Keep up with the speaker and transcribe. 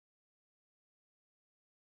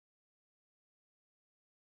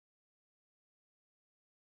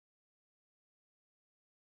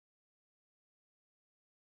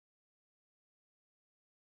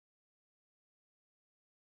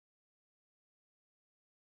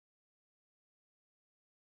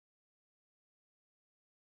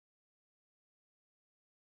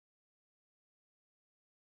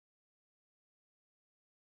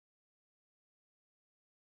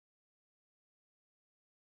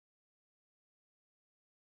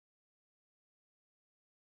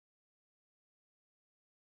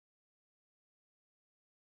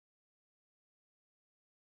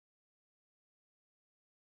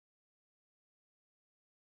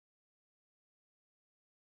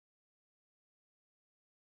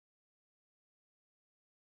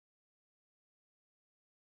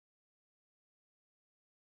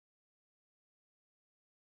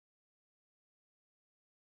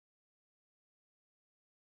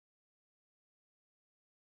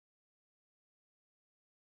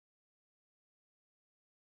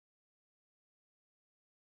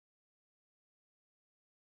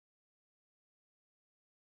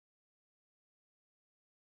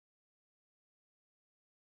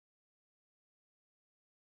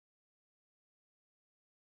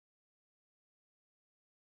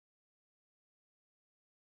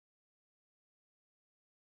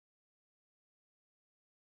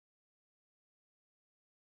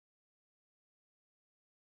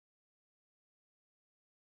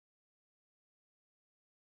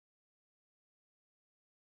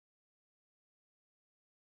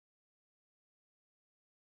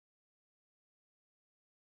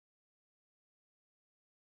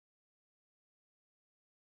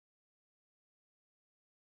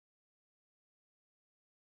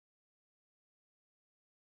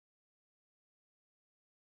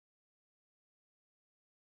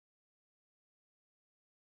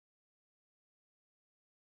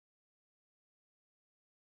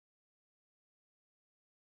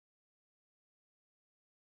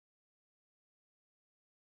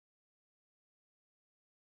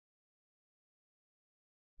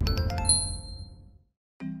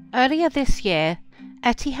Earlier this year,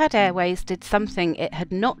 Etihad Airways did something it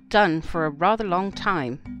had not done for a rather long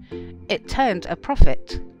time. It turned a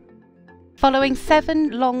profit. Following 7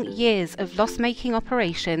 long years of loss-making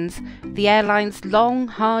operations, the airline's long,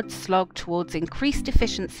 hard slog towards increased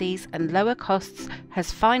efficiencies and lower costs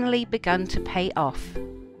has finally begun to pay off.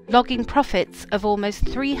 Logging profits of almost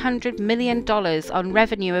 $300 million on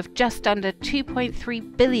revenue of just under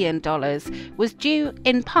 $2.3 billion was due,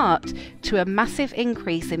 in part, to a massive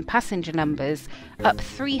increase in passenger numbers, up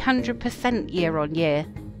 300% year-on-year.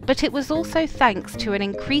 But it was also thanks to an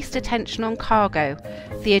increased attention on cargo,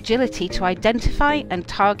 the agility to identify and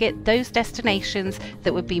target those destinations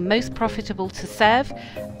that would be most profitable to serve,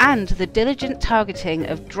 and the diligent targeting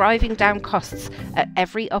of driving down costs at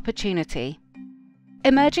every opportunity.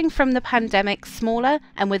 Emerging from the pandemic smaller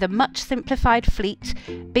and with a much simplified fleet,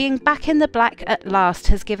 being back in the black at last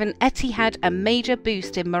has given Etihad a major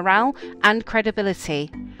boost in morale and credibility.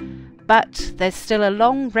 But there's still a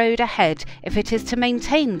long road ahead if it is to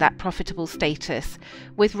maintain that profitable status,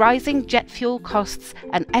 with rising jet fuel costs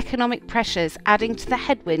and economic pressures adding to the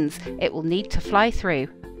headwinds it will need to fly through.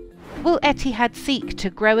 Will Etihad seek to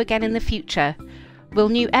grow again in the future? Will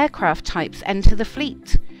new aircraft types enter the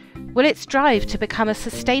fleet? Will its drive to become a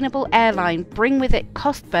sustainable airline bring with it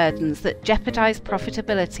cost burdens that jeopardise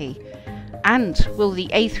profitability? And will the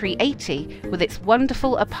A380, with its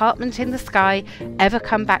wonderful apartment in the sky, ever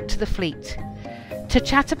come back to the fleet? To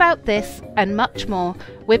chat about this and much more,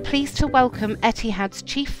 we're pleased to welcome Etihad's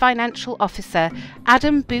Chief Financial Officer,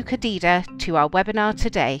 Adam Boukadida, to our webinar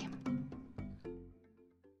today.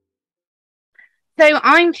 So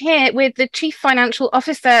I'm here with the Chief Financial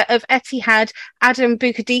Officer of Etihad, Adam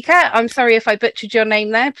Boukadida. I'm sorry if I butchered your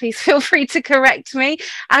name there. Please feel free to correct me.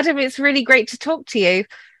 Adam, it's really great to talk to you.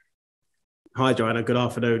 Hi, Joanna. Good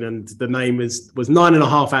afternoon. And the name was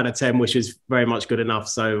 9.5 out of 10, which is very much good enough.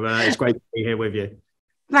 So it's great to be here with you.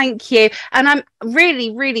 Thank you. And I'm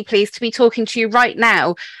really, really pleased to be talking to you right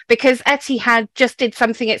now because Etihad just did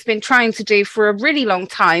something it's been trying to do for a really long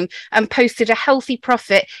time and posted a healthy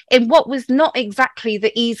profit in what was not exactly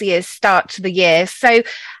the easiest start to the year. So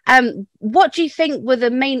what do you think were the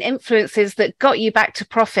main influences that got you back to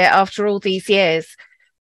profit after all these years?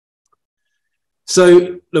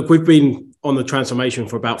 So, look, we've been on the transformation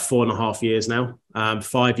for about 4.5 years now,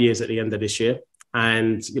 5 years at the end of this year.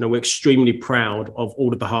 And, we're extremely proud of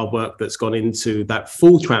all of the hard work that's gone into that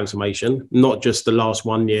full transformation, not just the last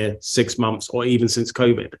 1 year, 6 months, or even since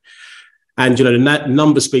COVID. And, the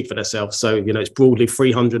numbers speak for themselves. So, it's broadly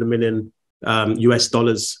 $300 million US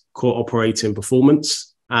dollars core operating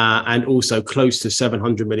performance, and also close to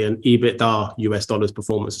 700 million EBITDA US dollars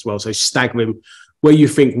performance as well. So staggering where you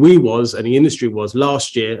think we was and the industry was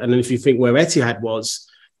last year. And then if you think where Etihad was,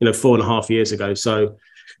 4.5 years ago. So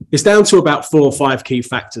it's down to about 4 or 5 key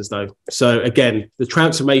factors, though. So again, the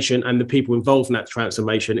transformation and the people involved in that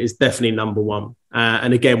transformation is definitely number one.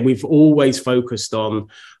 And again, we've always focused on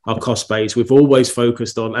our cost base. We've always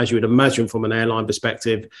focused on, as you would imagine from an airline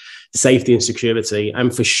perspective, safety and security.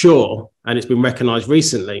 And for sure, and it's been recognised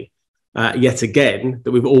recently, yet again,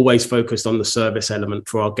 that we've always focused on the service element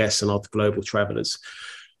for our guests and our global travellers.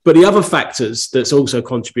 But the other factors that's also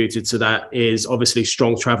contributed to that is obviously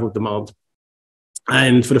strong travel demand.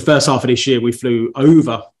 And for the first half of this year, we flew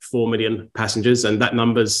over 4 million passengers, and that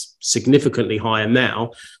number's significantly higher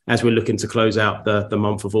now as we're looking to close out the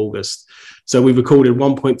month of August. So we recorded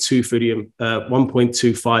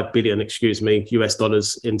 1.25 billion, US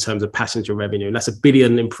dollars in terms of passenger revenue, and that's a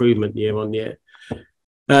billion improvement year on year.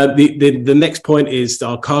 The next point is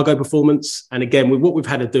our cargo performance. And again, with what we've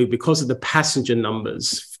had to do, because of the passenger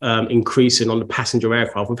numbers increasing on the passenger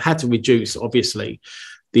aircraft, we've had to reduce, obviously,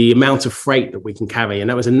 the amount of freight that we can carry. And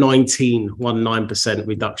that was a 19%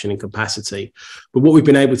 reduction in capacity. But what we've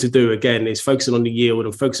been able to do, again, is focusing on the yield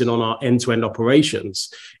and focusing on our end-to-end operations,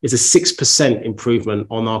 is a 6% improvement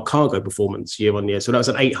on our cargo performance year on year. So that was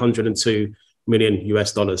an 802 million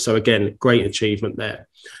US dollars. So again, great achievement there.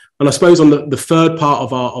 And I suppose on the third part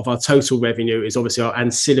of our total revenue is obviously our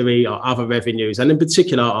ancillary, our other revenues, and in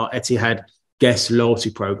particular, our Etihad guest loyalty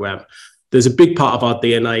program. There's a big part of our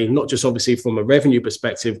DNA, not just obviously from a revenue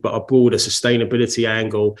perspective, but a broader sustainability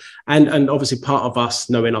angle, and obviously part of us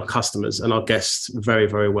knowing our customers and our guests very,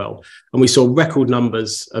 very well. And we saw record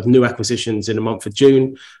numbers of new acquisitions in the month of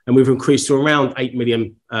June, and we've increased to around 8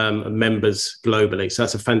 million members globally. So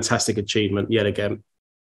that's a fantastic achievement yet again.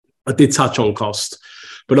 I did touch on cost,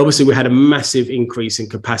 but obviously we had a massive increase in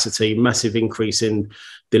capacity, massive increase in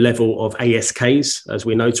the level of ASKs, as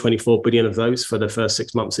we know, 24 billion of those for the first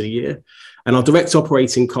 6 months of the year. And our direct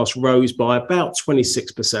operating costs rose by about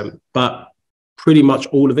 26%. But pretty much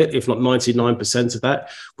all of it, if not 99% of that,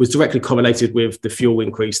 was directly correlated with the fuel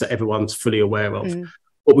increase that everyone's fully aware of.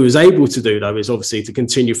 What we was able to do, though, is obviously to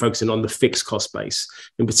continue focusing on the fixed cost base,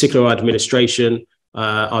 in particular our administration,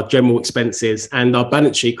 our general expenses, and our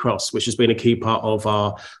balance sheet costs, which has been a key part of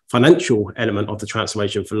our financial element of the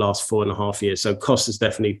transformation for the last 4.5 years. So cost has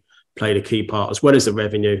definitely played a key part, as well as the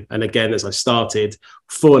revenue. And again, as I started,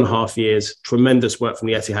 4.5 years, tremendous work from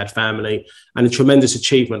the Etihad family, and a tremendous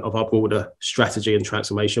achievement of our broader strategy and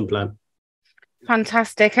transformation plan.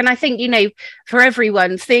 Fantastic. And I think, you know, for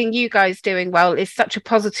everyone, seeing you guys doing well is such a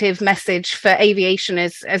positive message for aviation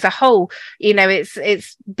as a whole. You know,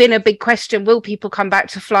 it's been a big question. Will people come back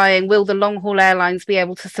to flying? Will the long haul airlines be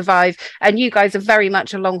able to survive? And you guys are very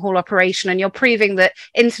much a long haul operation, and you're proving that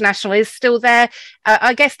international is still there.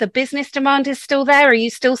 I guess the business demand is still there. Are you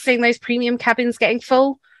still seeing those premium cabins getting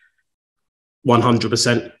full?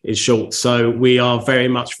 100% is short. So we are very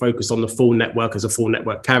much focused on the full network as a full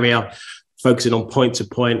network carrier, focusing on point to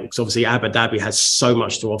point, because obviously Abu Dhabi has so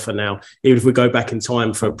much to offer now. Even if we go back in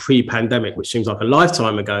time for pre-pandemic, which seems like a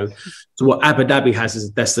lifetime ago, so what Abu Dhabi has as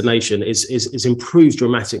a destination is improved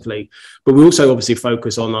dramatically. But we also obviously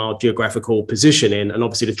focus on our geographical positioning and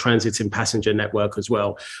obviously the transiting passenger network as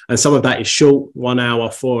well. And some of that is short, 1 hour,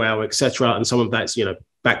 4 hour, etc. And some of that's, you know,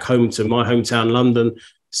 back home to my hometown, London,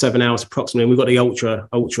 7 hours approximately. And we've got the ultra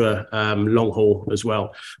long haul as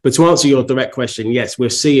well. But to answer your direct question, yes, we're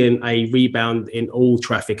seeing a rebound in all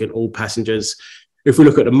traffic and all passengers. If we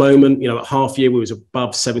look at the moment, you know, at half year, we was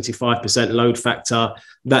above 75% load factor.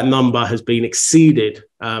 That number has been exceeded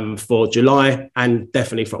for July and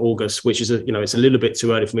definitely for August, which is, it's a little bit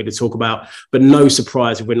too early for me to talk about, but no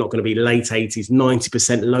surprise if we're not going to be late 80s,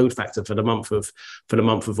 90% load factor for the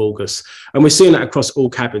month of August. And we're seeing that across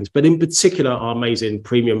all cabins, but in particular, our amazing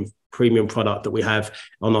premium product that we have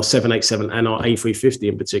on our 787 and our A350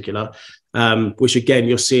 in particular, which again,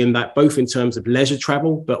 you're seeing that both in terms of leisure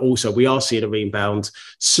travel, but also we are seeing a rebound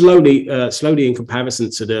slowly in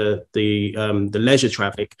comparison to the leisure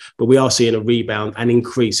traffic, but we are seeing a rebound and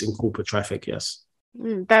increase in corporate traffic. Yes.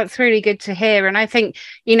 That's really good to hear. And I think,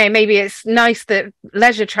 maybe it's nice that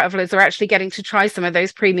leisure travelers are actually getting to try some of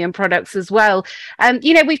those premium products as well.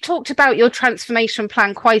 We've talked about your transformation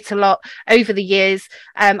plan quite a lot over the years.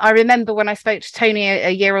 I remember when I spoke to Tony a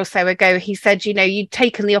year or so ago, he said, you'd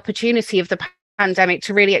taken the opportunity of the pandemic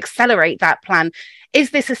to really accelerate that plan.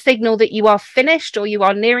 Is this a signal that you are finished or you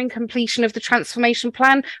are nearing completion of the transformation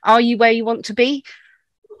plan? Are you where you want to be?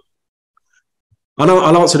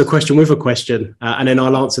 I'll answer the question with a question, and then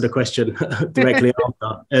I'll answer the question directly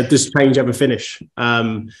after. Does change ever finish?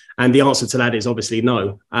 And the answer to that is obviously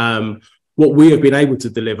no. What we have been able to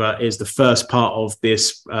deliver is the first part of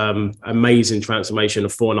this amazing transformation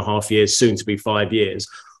of 4.5 years, soon to be 5 years.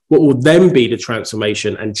 What will then be the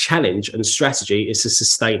transformation and challenge and strategy is to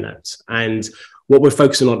sustain that. And what we're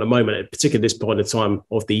focusing on at the moment, particularly at this point in time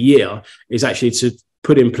of the year, is actually to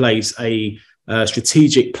put in place a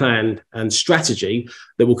strategic plan and strategy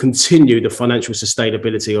that will continue the financial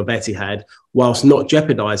sustainability of Etihad, whilst not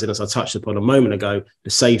jeopardizing, as I touched upon a moment ago, the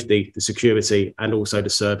safety, the security, and also the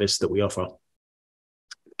service that we offer.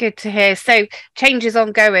 Good to hear. So change is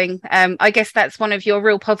ongoing. I guess that's one of your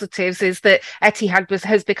real positives, is that Etihad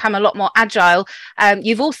has become a lot more agile.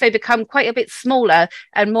 You've also become quite a bit smaller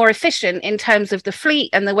and more efficient in terms of the fleet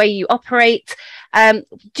and the way you operate.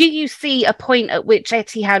 Do you see a point at which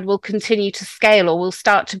Etihad will continue to scale or will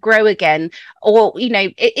start to grow again? Or,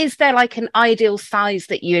 is there like an ideal size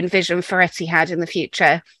that you envision for Etihad in the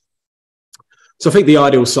future? So I think the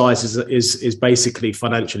ideal size is basically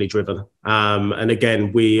financially driven. And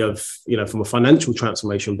again, we have, from a financial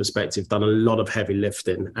transformation perspective, done a lot of heavy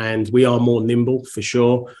lifting, and we are more nimble for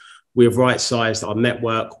sure. We have right-sized our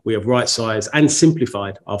network. We have right-sized and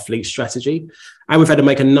simplified our fleet strategy. And we've had to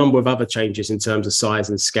make a number of other changes in terms of size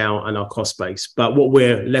and scale and our cost base. But what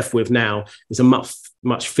we're left with now is a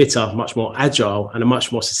much fitter, much more agile, and a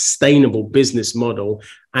much more sustainable business model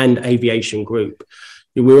and aviation group.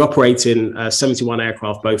 We're operating 71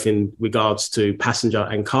 aircraft, both in regards to passenger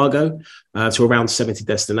and cargo, to around 70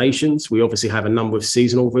 destinations. We obviously have a number of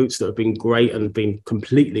seasonal routes that have been great and been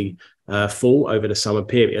completely full over the summer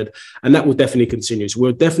period. And that will definitely continue. So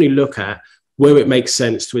we'll definitely look at where it makes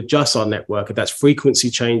sense to adjust our network. If that's frequency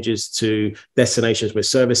changes to destinations we're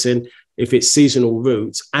servicing, if it's seasonal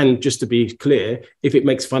routes, and just to be clear, if it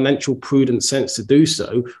makes financial prudent sense to do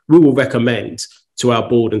so, we will recommend to our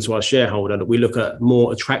board and to our shareholder that we look at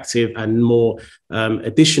more attractive and more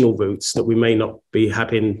additional routes that we may not be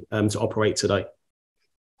happy to operate today.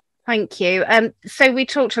 Thank you. So we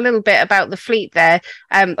talked a little bit about the fleet there.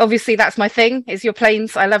 Obviously, that's my thing, is your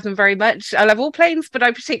planes. I love them very much. I love all planes, but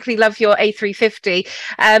I particularly love your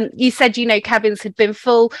A350. You said, cabins had been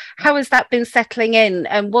full. How has that been settling in?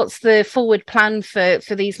 And what's the forward plan for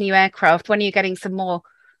these new aircraft? When are you getting some more?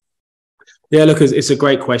 Yeah, look, it's a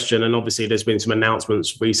great question. And obviously, there's been some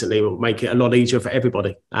announcements recently that will make it a lot easier for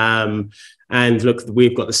everybody. And look,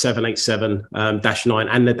 we've got the 787-9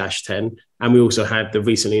 and the -10. And we also had the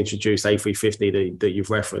recently introduced A350 that you've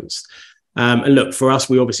referenced. And look, for us,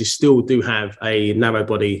 we obviously still do have a narrow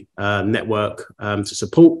body network to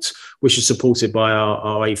support, which is supported by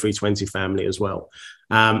our A320 family as well.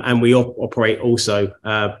 And we operate also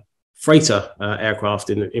freighter aircraft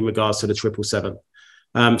in regards to the 777.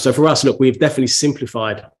 So for us, look, we've definitely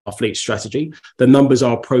simplified our fleet strategy. The numbers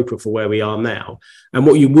are appropriate for where we are now. And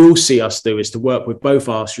what you will see us do is to work with both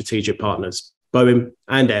our strategic partners, Boeing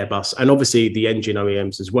and Airbus, and obviously the engine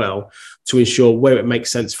OEMs as well, to ensure where it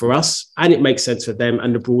makes sense for us and it makes sense for them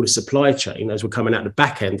and the broader supply chain as we're coming out the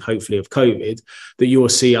back end, hopefully, of COVID, that you will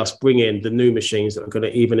see us bring in the new machines that are going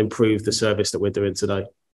to even improve the service that we're doing today.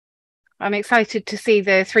 I'm excited to see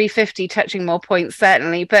the 350 touching more points,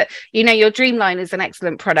 certainly. But, your Dreamline is an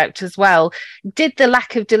excellent product as well. Did the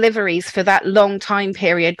lack of deliveries for that long time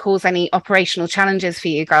period cause any operational challenges for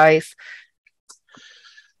you guys?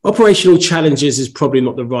 Operational challenges is probably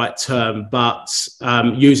not the right term, but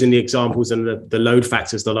using the examples and the load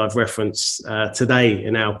factors that I've referenced today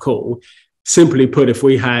in our call, simply put, if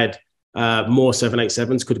we had more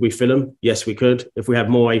 787s, could we fill them? Yes, we could. If we had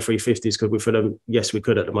more A350s, could we fill them? Yes, we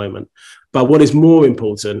could at the moment. But what is more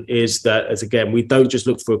important is that, as again, we don't just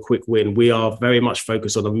look for a quick win. We are very much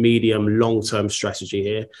focused on a medium, long-term strategy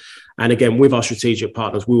here. And again, with our strategic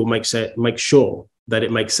partners, we will make sure that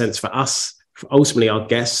it makes sense for us, for ultimately our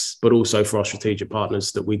guests, but also for our strategic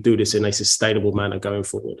partners, that we do this in a sustainable manner going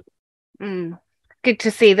forward. Good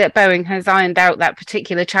to see that Boeing has ironed out that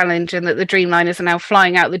particular challenge and that the Dreamliners are now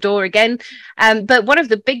flying out the door again. But one of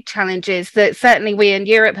the big challenges that certainly we in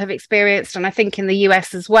Europe have experienced, and I think in the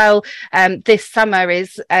US as well, this summer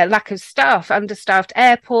is lack of staff, understaffed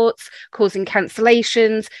airports, causing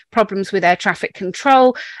cancellations, problems with air traffic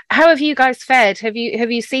control. How have you guys fared? Have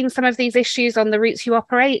you seen some of these issues on the routes you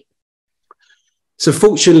operate? So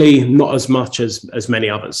fortunately, not as much as many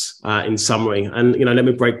others, in summary. And, let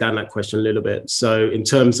me break down that question a little bit. So in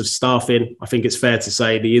terms of staffing, I think it's fair to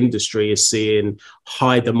say the industry is seeing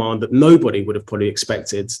high demand that nobody would have probably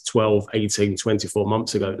expected 12, 18, 24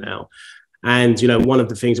 months ago now. And, one of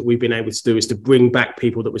the things that we've been able to do is to bring back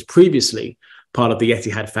people that was previously part of the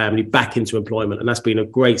Etihad family back into employment. And that's been a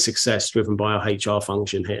great success driven by our HR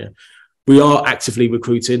function here. We are actively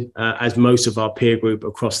recruiting, as most of our peer group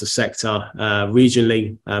across the sector,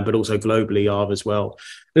 regionally, but also globally are as well.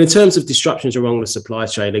 And in terms of disruptions along the supply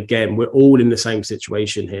chain, again, we're all in the same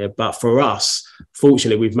situation here. But for us,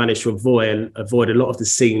 fortunately, we've managed to avoid a lot of the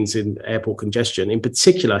scenes in airport congestion, in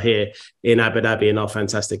particular here in Abu Dhabi, in our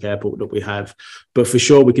fantastic airport that we have. But for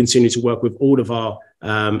sure, we continue to work with all of our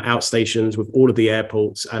outstations, with all of the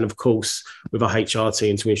airports, and of course, with our HR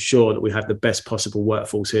team to ensure that we have the best possible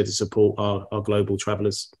workforce here to support our global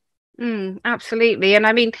travellers. Absolutely. And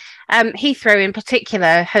I mean, Heathrow in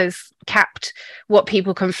particular has capped what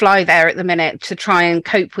people can fly there at the minute to try and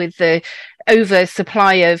cope with the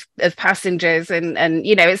oversupply of passengers. And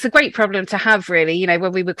it's a great problem to have, really.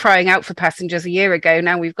 When we were crying out for passengers a year ago,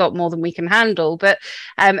 now we've got more than we can handle. But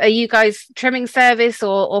are you guys trimming service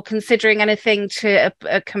or considering anything to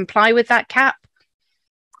comply with that cap?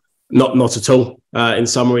 Not at all. In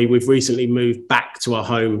summary, we've recently moved back to our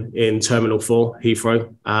home in Terminal 4,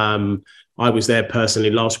 Heathrow. I was there personally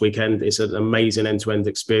last weekend. It's an amazing end-to-end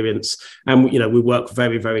experience. And, we work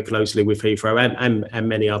very, very closely with Heathrow and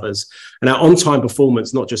many others. And our on-time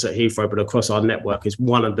performance, not just at Heathrow, but across our network, is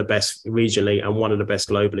one of the best regionally and one of the best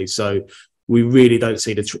globally. So we really don't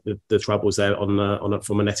see the troubles there from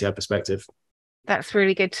an Etihad perspective. That's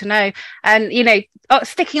really good to know. And,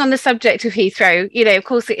 sticking on the subject of Heathrow, of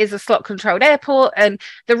course, it is a slot controlled airport. And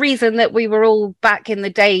the reason that we were all back in the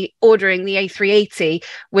day ordering the A380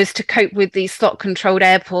 was to cope with these slot controlled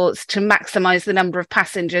airports, to maximize the number of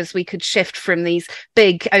passengers we could shift from these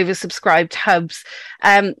big oversubscribed hubs.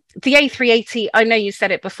 The A380, I know you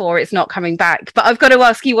said it before, it's not coming back, but I've got to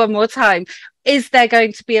ask you one more time. Is there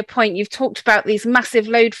going to be a point? You've talked about these massive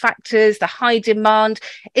load factors, the high demand.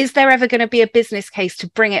 Is there ever going to be a business case to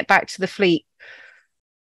bring it back to the fleet?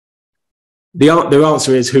 The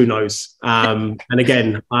answer is who knows. And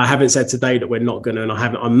again, I haven't said today that we're not going to, and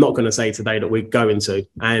I'm not going to say today that we're going to.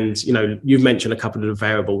 And, you've mentioned a couple of the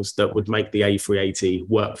variables that would make the A380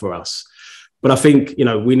 work for us. But I think,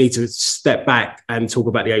 we need to step back and talk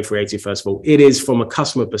about the A380 first of all. It is, from a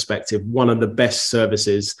customer perspective, one of the best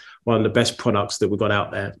services, one of the best products that we've got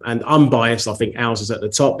out there. And unbiased, I think ours is at the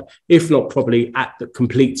top, if not probably at the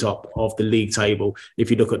complete top of the league table,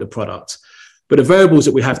 if you look at the product. But the variables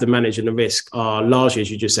that we have to manage and the risk are largely,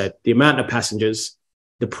 as you just said, the amount of passengers,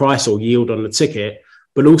 the price or yield on the ticket,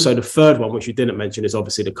 but also the third one, which you didn't mention, is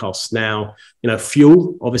obviously the cost. Now,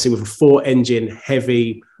 fuel, obviously with a 4-engine,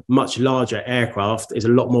 heavy, much larger aircraft, is a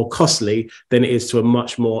lot more costly than it is to a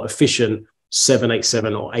much more efficient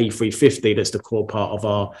 787 or A350. That's the core part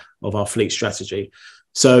of our fleet strategy.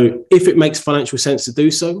 So if it makes financial sense to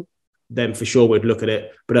do so, then for sure we'd look at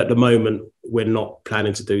it. But at the moment, we're not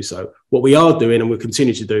planning to do so. What we are doing, and we'll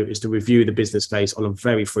continue to do, is to review the business case on a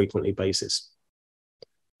very frequently basis.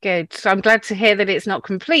 Good. So I'm glad to hear that it's not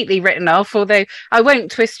completely written off, although I won't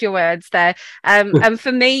twist your words there. And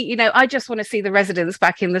for me, I just want to see the residents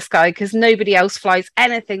back in the sky, because nobody else flies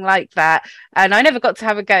anything like that. And I never got to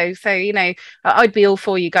have a go. So, I'd be all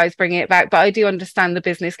for you guys bringing it back. But I do understand the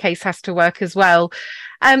business case has to work as well.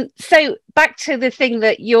 So back to the thing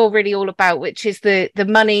that you're really all about, which is the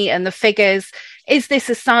money and the figures. Is this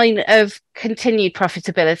a sign of continued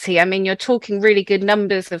profitability? I mean, you're talking really good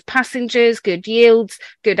numbers of passengers, good yields,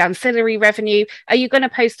 good ancillary revenue. Are you going to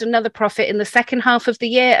post another profit in the second half of the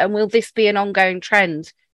year? And will this be an ongoing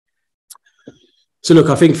trend? So look,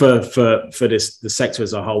 I think for the sector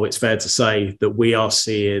as a whole, it's fair to say that we are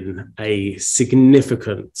seeing a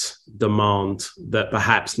significant demand that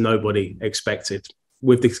perhaps nobody expected.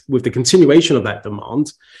 With the continuation of that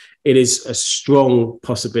demand, it is a strong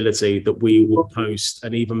possibility that we will post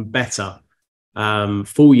an even better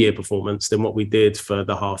full year performance than what we did for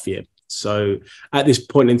the half year. So at this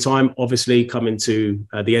point in time, obviously coming to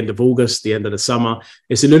the end of August, the end of the summer,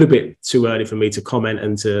 it's a little bit too early for me to comment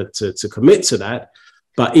and to commit to that.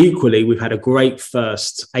 But equally, we've had a great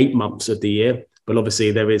first 8 months of the year, but obviously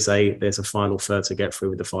there's a final third to get through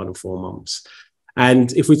with the final 4 months.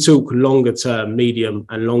 And if we talk longer term, medium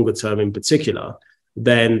and longer term in particular,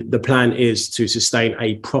 then the plan is to sustain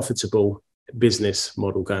a profitable business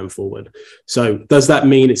model going forward. So does that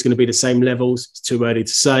mean it's going to be the same levels? It's too early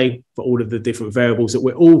to say, for all of the different variables that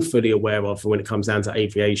we're all fully aware of when it comes down to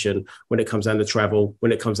aviation, when it comes down to travel,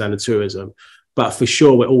 when it comes down to tourism. But for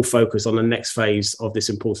sure, we're all focused on the next phase of this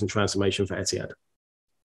important transformation for Etihad.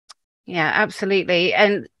 Yeah, absolutely.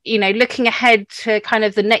 And, looking ahead to kind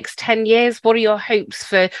of the next 10 years, what are your hopes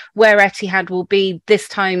for where Etihad will be this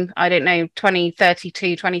time? I don't know,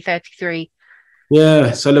 2032, 2033.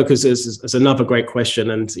 Yeah. So look, it's another great question.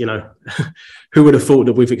 And, who would have thought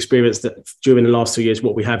that we've experienced that during the last 2 years,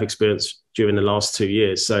 what we have experienced during the last 2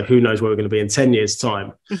 years. So who knows where we're going to be in 10 years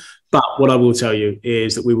time. But what I will tell you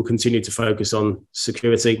is that we will continue to focus on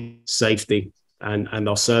security, safety, and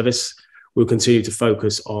our service. We'll continue to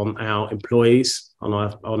focus on our employees, on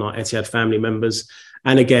our Etihad family members.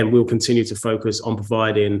 And again, we'll continue to focus on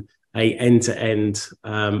providing a end-to-end,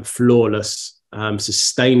 flawless,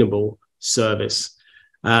 sustainable service.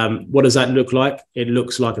 What does that look like? It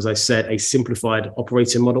looks like, as I said, a simplified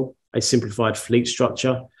operating model, a simplified fleet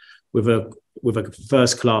structure with a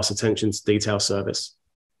first-class attention to detail service.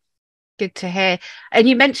 Good to hear. And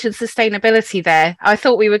you mentioned sustainability there. I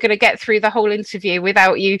thought we were going to get through the whole interview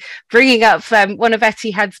without you bringing up one of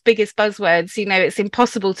Etihad's biggest buzzwords. It's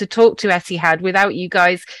impossible to talk to Etihad without you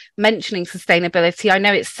guys mentioning sustainability. I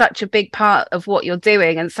know it's such a big part of what you're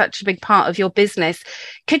doing and such a big part of your business.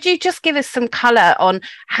 Could you just give us some colour on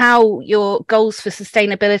how your goals for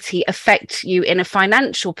sustainability affect you in a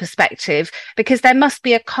financial perspective? Because there must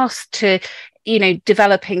be a cost to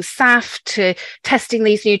developing SAF, to testing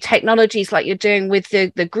these new technologies like you're doing with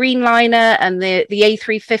the green liner and the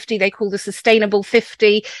A350 they call the sustainable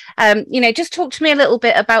 50. Just talk to me a little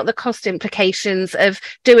bit about the cost implications of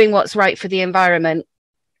doing what's right for the environment.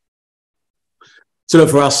 So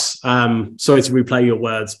look, for us, sorry to replay your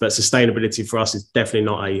words, but sustainability for us is definitely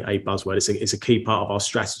not a buzzword. It's a key part of our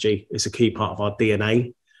strategy. It's a key part of our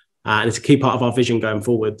DNA. And it's a key part of our vision going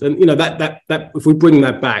forward. And, that if we bring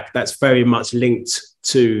that back, that's very much linked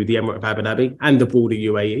to the Emirate of Abu Dhabi and the broader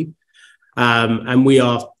UAE. And we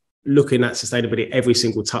are looking at sustainability at every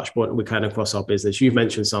single touch point we can across our business. You've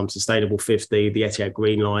mentioned some, Sustainable 50, the Etihad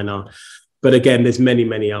Green Liner. But again, there's many,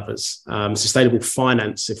 many others. Sustainable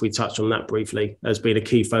finance, if we touch on that briefly, has been a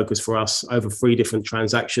key focus for us over 3 different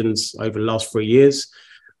transactions over the last 3 years.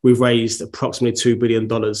 we've raised approximately $2 billion.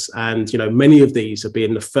 And, many of these are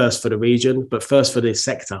being the first for the region, but first for this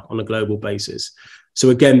sector on a global basis. So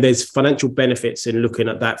again, there's financial benefits in looking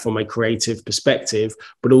at that from a creative perspective,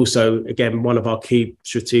 but also, again, one of our key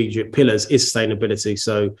strategic pillars is sustainability.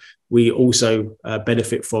 So we also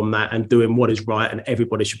benefit from that and doing what is right and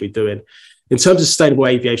everybody should be doing. In terms of sustainable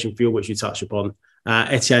aviation fuel, which you touched upon,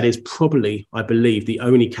 Etihad is probably, I believe, the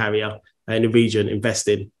only carrier in the region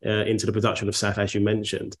invested into the production of SAF, as you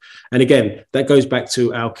mentioned. And again, that goes back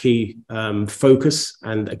to our key focus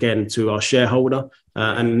and again, to our shareholder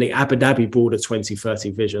and the Abu Dhabi broader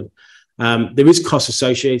 2030 vision. There is cost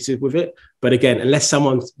associated with it, but again, unless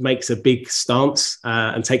someone makes a big stance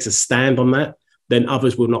and takes a stand on that, then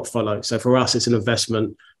others will not follow. So for us, it's an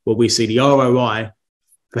investment where we see the ROI,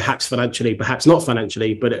 perhaps financially, perhaps not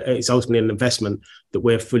financially, but it's ultimately an investment that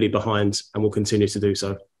we're fully behind and will continue to do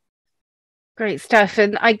so. Great stuff.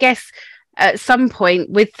 And I guess at some point,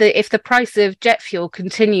 if the price of jet fuel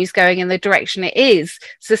continues going in the direction it is,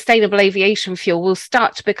 sustainable aviation fuel will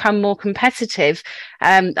start to become more competitive.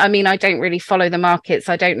 I mean, I don't really follow the markets.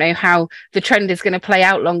 I don't know how the trend is going to play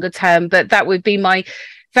out longer term, but that would be my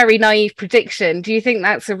very naive prediction. Do you think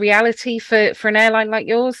that's a reality for an airline like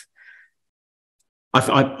yours?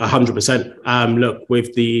 100%. Look,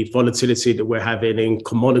 with the volatility that we're having in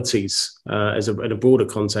commodities in a broader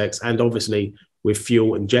context, and obviously with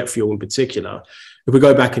fuel and jet fuel in particular, if we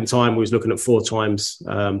go back in time, we was looking at 4 times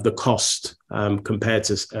the cost compared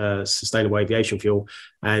to sustainable aviation fuel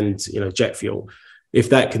and jet fuel. If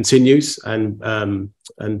that continues and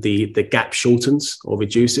the gap shortens or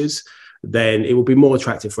reduces, then it will be more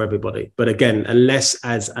attractive for everybody. But again, unless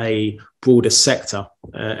as a broader sector,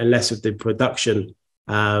 unless of the production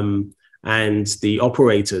and the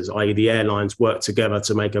operators, i.e. the airlines, work together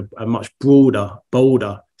to make a much broader,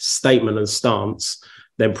 bolder statement and stance,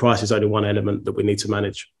 then price is only one element that we need to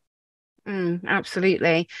manage.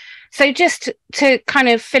 Absolutely. So just to kind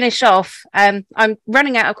of finish off, I'm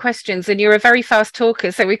running out of questions and you're a very fast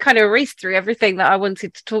talker, so we kind of raced through everything that I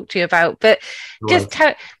wanted to talk to you about, but just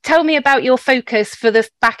tell me about your focus for the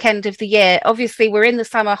back end of the year. Obviously we're in the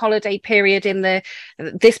summer holiday period in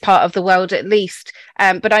this part of the world at least,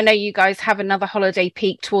 but I know you guys have another holiday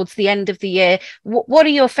peak towards the end of the year. What are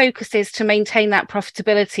your focuses to maintain that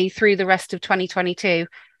profitability through the rest of 2022?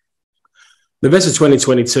 The rest of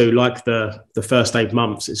 2022, like the first 8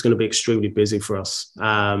 months, is going to be extremely busy for us.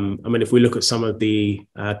 I mean, if we look at some of the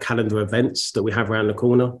calendar events that we have around the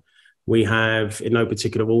corner, we have, in no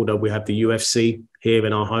particular order, we have the UFC here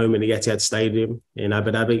in our home in the Etihad Stadium in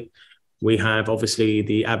Abu Dhabi. We have, obviously,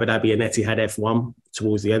 the Abu Dhabi and Etihad F1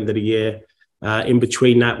 towards the end of the year. In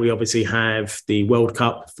between that, we obviously have the World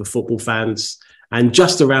Cup for football fans. And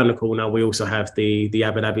just around the corner, we also have the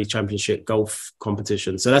Abu Dhabi Championship golf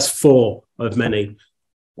competition. So that's 4 of many.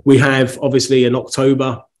 We have, obviously, an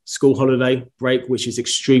October school holiday break, which is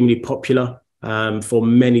extremely popular for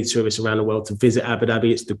many tourists around the world to visit Abu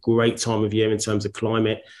Dhabi. It's the great time of year in terms of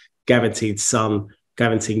climate, guaranteed sun,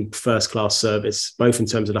 guaranteed first-class service, both in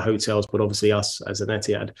terms of the hotels, but obviously us as an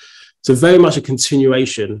Etihad. So very much a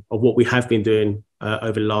continuation of what we have been doing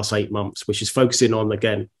over the last 8 months, which is focusing on,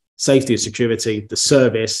 again, safety and security, the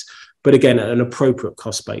service, but again, at an appropriate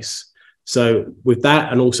cost base. So with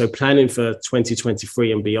that, and also planning for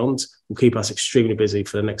 2023 and beyond, will keep us extremely busy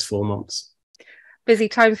for the next 4 months. Busy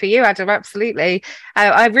time for you, Adam, absolutely.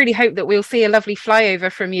 I really hope that we'll see a lovely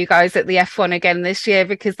flyover from you guys at the F1 again this year,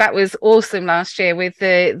 because that was awesome last year with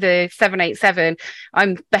the 787.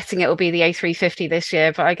 I'm betting it will be the A350 this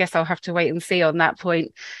year, but I guess I'll have to wait and see on that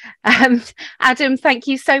point. Adam, thank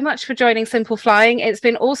you so much for joining Simple Flying. It's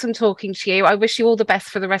been awesome talking to you. I wish you all the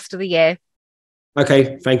best for the rest of the year.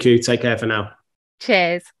 Okay, thank you. Take care for now.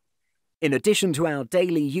 Cheers. In addition to our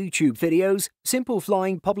daily YouTube videos, Simple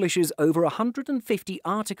Flying publishes over 150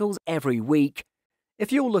 articles every week.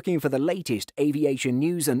 If you're looking for the latest aviation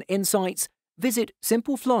news and insights, visit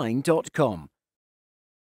simpleflying.com.